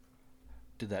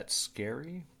Did that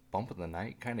scary bump in the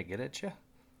night kind of get at you?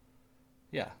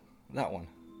 Yeah, that one.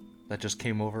 That just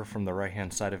came over from the right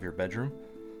hand side of your bedroom?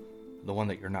 The one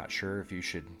that you're not sure if you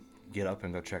should get up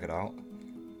and go check it out?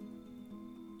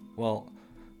 Well,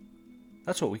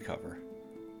 that's what we cover.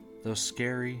 Those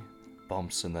scary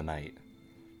bumps in the night.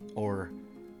 Or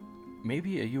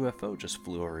maybe a UFO just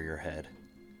flew over your head.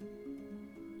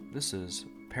 This is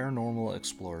Paranormal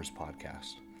Explorers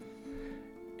Podcast.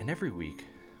 And every week,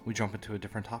 we jump into a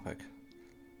different topic.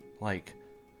 Like,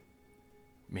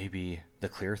 maybe the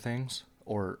clear things,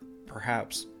 or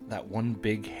perhaps that one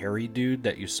big hairy dude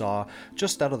that you saw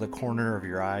just out of the corner of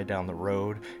your eye down the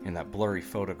road in that blurry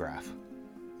photograph.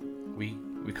 We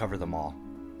cover them all.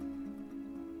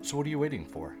 So what are you waiting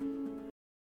for?